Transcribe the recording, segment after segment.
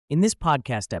In this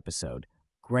podcast episode,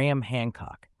 Graham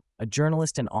Hancock, a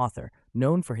journalist and author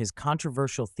known for his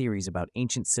controversial theories about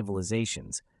ancient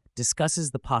civilizations,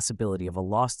 discusses the possibility of a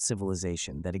lost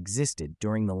civilization that existed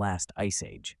during the last ice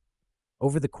age.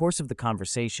 Over the course of the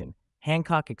conversation,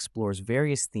 Hancock explores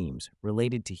various themes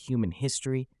related to human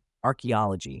history,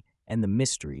 archaeology, and the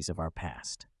mysteries of our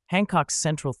past. Hancock's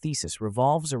central thesis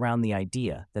revolves around the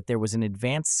idea that there was an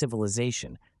advanced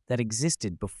civilization that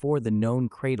existed before the known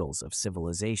cradles of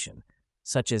civilization,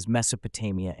 such as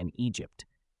Mesopotamia and Egypt.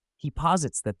 He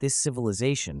posits that this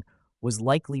civilization was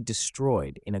likely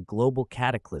destroyed in a global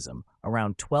cataclysm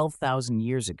around 12,000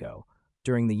 years ago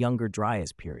during the Younger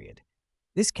Dryas period.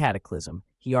 This cataclysm,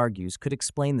 he argues, could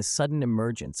explain the sudden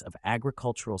emergence of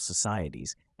agricultural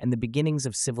societies and the beginnings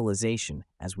of civilization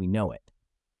as we know it.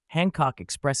 Hancock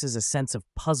expresses a sense of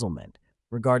puzzlement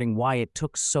regarding why it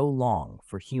took so long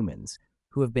for humans,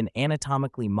 who have been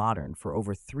anatomically modern for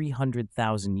over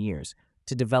 300,000 years,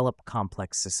 to develop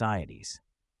complex societies.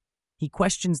 He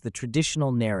questions the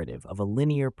traditional narrative of a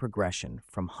linear progression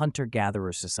from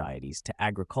hunter-gatherer societies to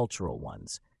agricultural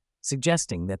ones,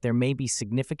 suggesting that there may be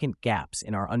significant gaps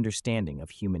in our understanding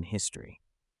of human history.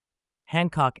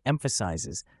 Hancock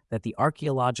emphasizes that the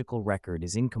archaeological record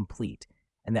is incomplete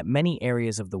and that many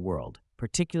areas of the world,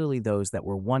 particularly those that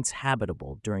were once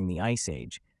habitable during the Ice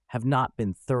Age, have not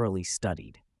been thoroughly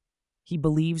studied. He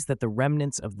believes that the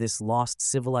remnants of this lost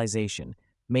civilization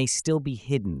may still be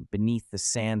hidden beneath the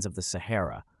sands of the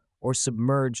Sahara or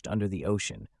submerged under the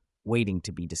ocean, waiting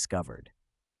to be discovered.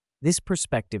 This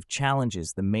perspective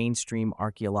challenges the mainstream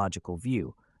archaeological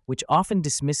view, which often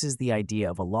dismisses the idea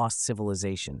of a lost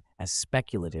civilization as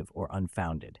speculative or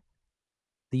unfounded.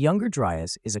 The Younger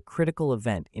Dryas is a critical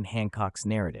event in Hancock's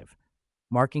narrative,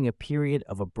 marking a period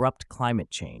of abrupt climate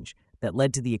change that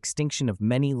led to the extinction of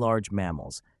many large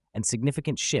mammals and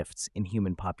significant shifts in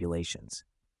human populations.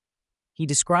 He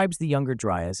describes the Younger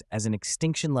Dryas as an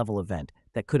extinction-level event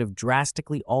that could have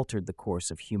drastically altered the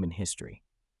course of human history.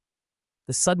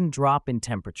 The sudden drop in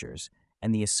temperatures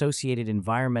and the associated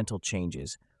environmental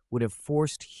changes would have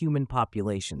forced human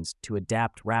populations to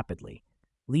adapt rapidly,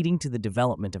 leading to the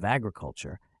development of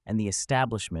agriculture and the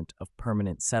establishment of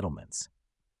permanent settlements.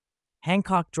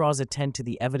 Hancock draws attention to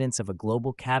the evidence of a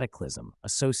global cataclysm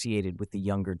associated with the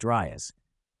Younger Dryas,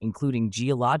 including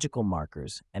geological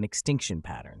markers and extinction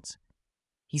patterns.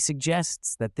 He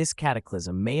suggests that this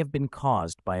cataclysm may have been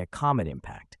caused by a comet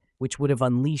impact, which would have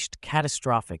unleashed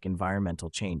catastrophic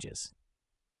environmental changes.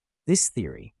 This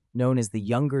theory, known as the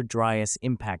Younger Dryas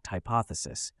impact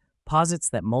hypothesis, posits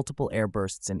that multiple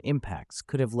airbursts and impacts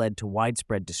could have led to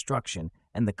widespread destruction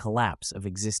and the collapse of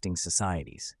existing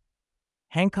societies.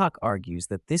 Hancock argues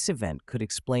that this event could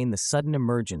explain the sudden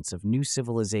emergence of new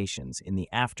civilizations in the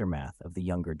aftermath of the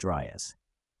Younger Dryas.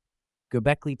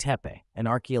 Göbekli Tepe, an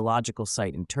archaeological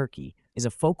site in Turkey, is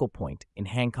a focal point in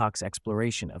Hancock's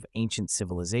exploration of ancient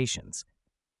civilizations.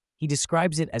 He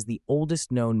describes it as the oldest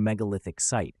known megalithic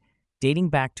site, dating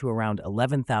back to around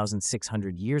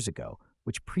 11,600 years ago,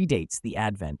 which predates the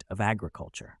advent of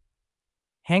agriculture.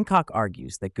 Hancock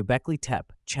argues that Göbekli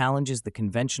Tepe challenges the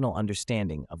conventional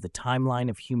understanding of the timeline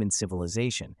of human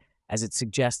civilization, as it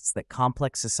suggests that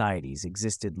complex societies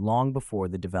existed long before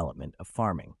the development of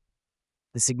farming.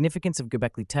 The significance of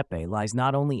Göbekli Tepe lies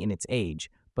not only in its age,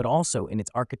 but also in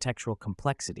its architectural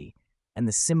complexity and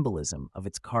the symbolism of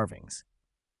its carvings.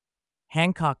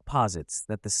 Hancock posits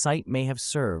that the site may have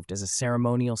served as a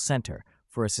ceremonial center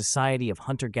for a society of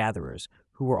hunter-gatherers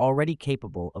who were already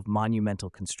capable of monumental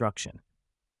construction.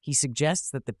 He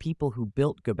suggests that the people who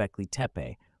built Göbekli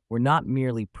Tepe were not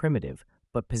merely primitive,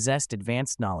 but possessed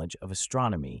advanced knowledge of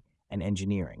astronomy and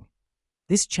engineering.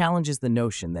 This challenges the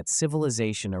notion that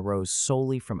civilization arose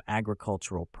solely from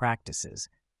agricultural practices,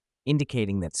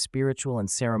 indicating that spiritual and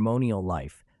ceremonial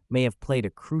life may have played a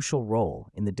crucial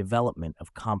role in the development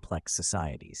of complex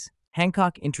societies.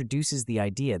 Hancock introduces the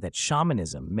idea that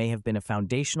shamanism may have been a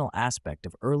foundational aspect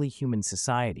of early human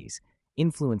societies,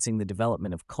 influencing the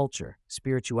development of culture,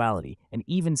 spirituality, and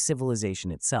even civilization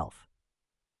itself.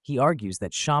 He argues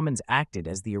that shamans acted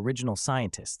as the original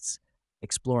scientists,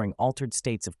 exploring altered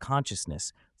states of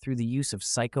consciousness through the use of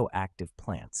psychoactive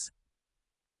plants.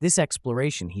 This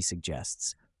exploration, he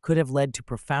suggests, could have led to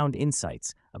profound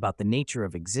insights about the nature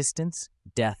of existence,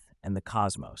 death, and the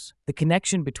cosmos. The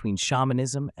connection between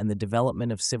shamanism and the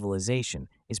development of civilization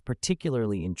is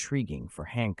particularly intriguing for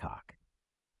Hancock.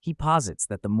 He posits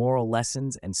that the moral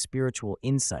lessons and spiritual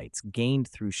insights gained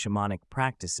through shamanic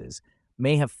practices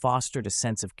may have fostered a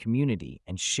sense of community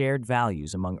and shared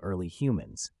values among early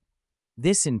humans.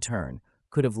 This, in turn,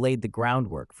 could have laid the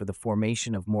groundwork for the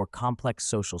formation of more complex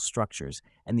social structures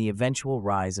and the eventual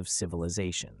rise of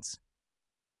civilizations.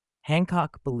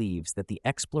 Hancock believes that the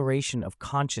exploration of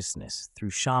consciousness through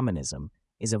shamanism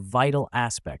is a vital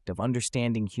aspect of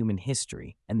understanding human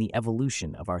history and the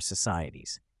evolution of our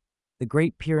societies. The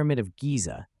Great Pyramid of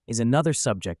Giza is another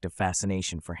subject of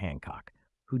fascination for Hancock,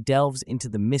 who delves into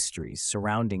the mysteries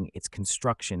surrounding its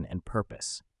construction and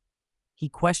purpose. He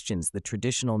questions the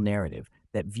traditional narrative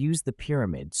that views the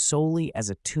pyramid solely as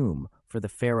a tomb for the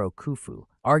pharaoh Khufu,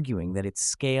 arguing that its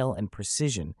scale and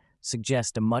precision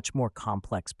suggest a much more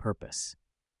complex purpose.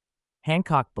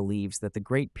 Hancock believes that the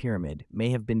Great Pyramid may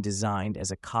have been designed as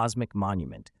a cosmic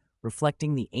monument,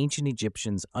 reflecting the ancient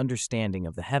Egyptians' understanding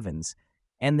of the heavens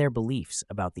and their beliefs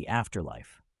about the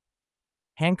afterlife.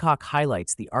 Hancock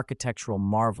highlights the architectural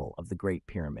marvel of the Great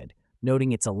Pyramid,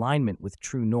 noting its alignment with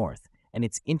true north and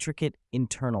its intricate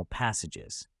internal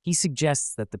passages. He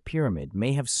suggests that the pyramid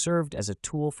may have served as a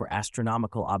tool for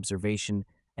astronomical observation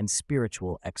and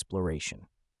spiritual exploration.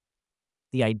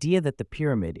 The idea that the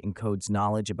pyramid encodes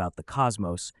knowledge about the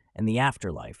cosmos and the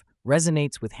afterlife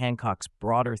resonates with Hancock's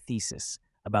broader thesis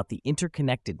about the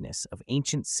interconnectedness of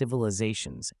ancient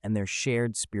civilizations and their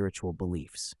shared spiritual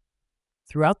beliefs.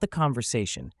 Throughout the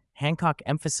conversation, Hancock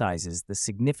emphasizes the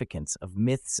significance of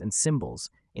myths and symbols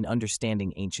in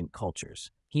understanding ancient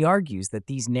cultures. He argues that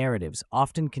these narratives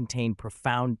often contain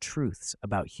profound truths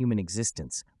about human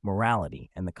existence, morality,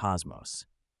 and the cosmos.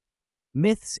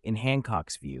 Myths, in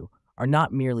Hancock's view, are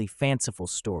not merely fanciful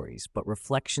stories, but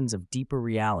reflections of deeper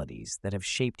realities that have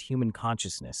shaped human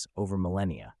consciousness over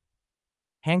millennia.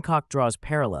 Hancock draws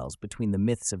parallels between the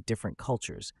myths of different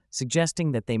cultures,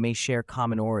 suggesting that they may share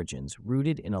common origins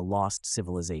rooted in a lost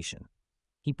civilization.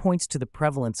 He points to the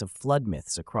prevalence of flood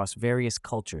myths across various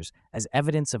cultures as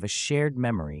evidence of a shared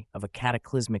memory of a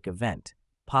cataclysmic event,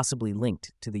 possibly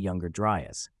linked to the Younger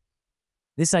Dryas.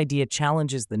 This idea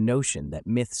challenges the notion that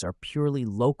myths are purely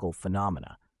local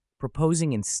phenomena,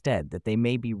 proposing instead that they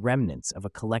may be remnants of a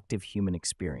collective human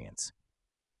experience.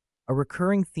 A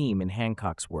recurring theme in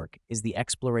Hancock's work is the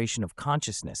exploration of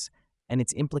consciousness and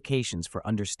its implications for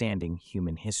understanding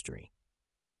human history.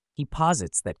 He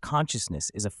posits that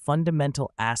consciousness is a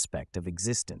fundamental aspect of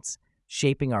existence,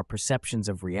 shaping our perceptions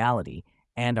of reality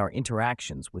and our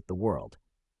interactions with the world.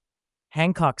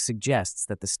 Hancock suggests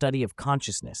that the study of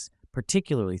consciousness,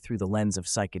 particularly through the lens of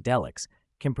psychedelics,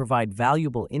 can provide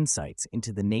valuable insights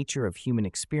into the nature of human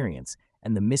experience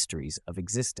and the mysteries of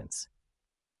existence.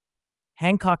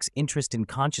 Hancock's interest in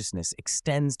consciousness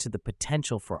extends to the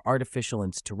potential for artificial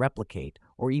intelligence to replicate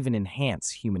or even enhance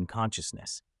human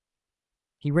consciousness.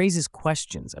 He raises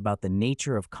questions about the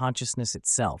nature of consciousness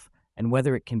itself and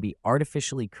whether it can be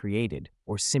artificially created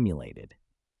or simulated.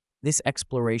 This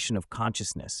exploration of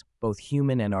consciousness, both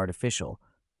human and artificial,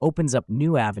 opens up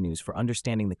new avenues for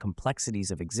understanding the complexities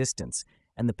of existence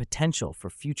and the potential for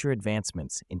future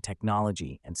advancements in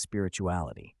technology and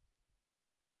spirituality.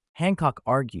 Hancock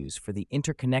argues for the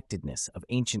interconnectedness of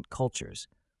ancient cultures,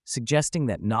 suggesting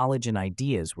that knowledge and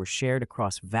ideas were shared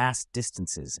across vast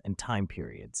distances and time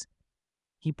periods.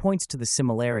 He points to the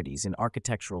similarities in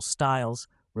architectural styles,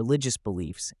 religious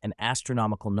beliefs, and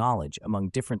astronomical knowledge among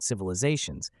different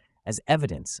civilizations as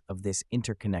evidence of this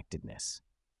interconnectedness.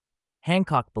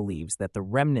 Hancock believes that the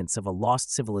remnants of a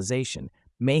lost civilization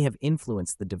may have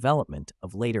influenced the development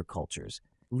of later cultures,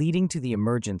 leading to the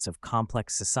emergence of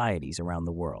complex societies around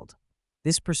the world.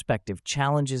 This perspective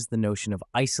challenges the notion of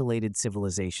isolated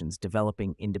civilizations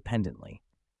developing independently.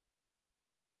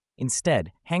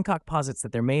 Instead, Hancock posits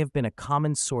that there may have been a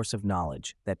common source of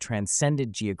knowledge that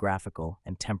transcended geographical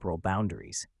and temporal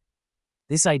boundaries.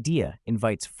 This idea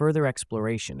invites further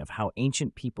exploration of how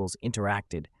ancient peoples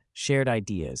interacted, shared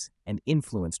ideas, and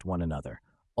influenced one another,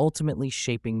 ultimately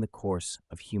shaping the course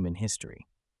of human history.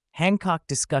 Hancock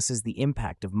discusses the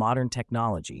impact of modern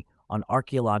technology on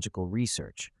archaeological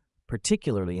research,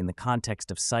 particularly in the context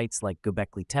of sites like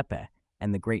Göbekli Tepe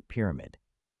and the Great Pyramid.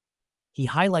 He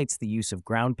highlights the use of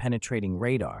ground-penetrating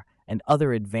radar and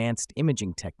other advanced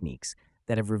imaging techniques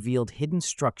that have revealed hidden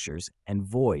structures and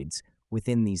voids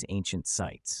within these ancient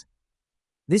sites.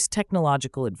 This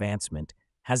technological advancement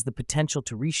has the potential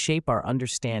to reshape our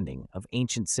understanding of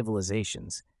ancient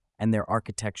civilizations and their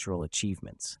architectural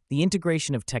achievements. The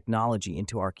integration of technology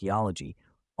into archaeology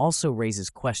also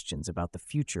raises questions about the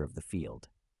future of the field.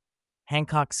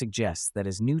 Hancock suggests that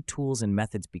as new tools and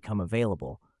methods become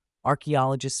available,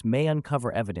 archaeologists may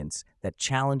uncover evidence that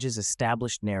challenges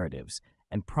established narratives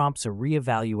and prompts a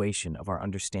reevaluation of our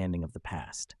understanding of the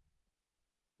past.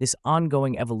 This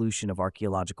ongoing evolution of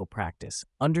archaeological practice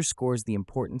underscores the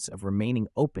importance of remaining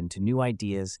open to new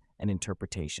ideas and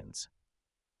interpretations.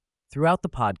 Throughout the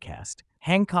podcast,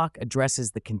 Hancock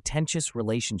addresses the contentious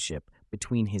relationship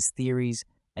between his theories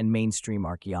and mainstream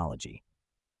archaeology.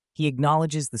 He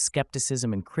acknowledges the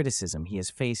skepticism and criticism he has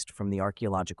faced from the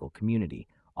archaeological community,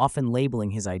 often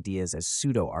labeling his ideas as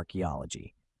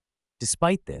pseudo-archaeology.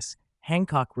 Despite this,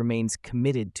 Hancock remains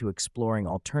committed to exploring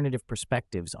alternative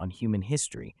perspectives on human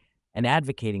history and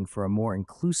advocating for a more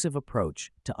inclusive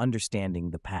approach to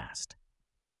understanding the past.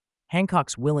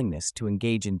 Hancock's willingness to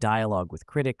engage in dialogue with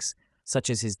critics, such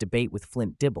as his debate with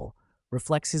Flint Dibble,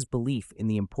 reflects his belief in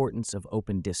the importance of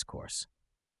open discourse.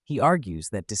 He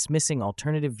argues that dismissing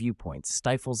alternative viewpoints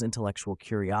stifles intellectual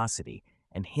curiosity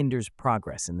and hinders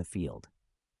progress in the field.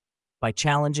 By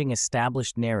challenging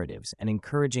established narratives and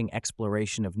encouraging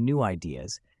exploration of new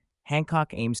ideas,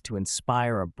 Hancock aims to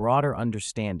inspire a broader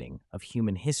understanding of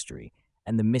human history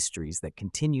and the mysteries that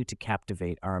continue to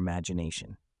captivate our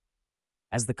imagination.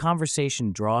 As the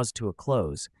conversation draws to a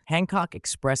close, Hancock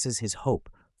expresses his hope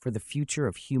for the future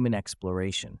of human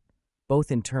exploration,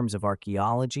 both in terms of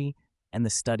archaeology and the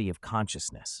study of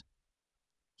consciousness.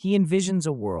 He envisions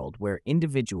a world where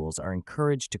individuals are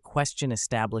encouraged to question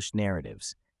established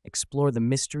narratives, explore the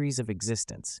mysteries of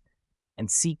existence, and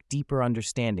seek deeper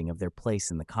understanding of their place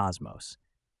in the cosmos.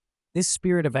 This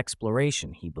spirit of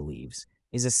exploration, he believes,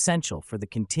 is essential for the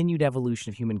continued evolution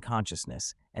of human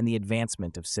consciousness and the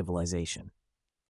advancement of civilization.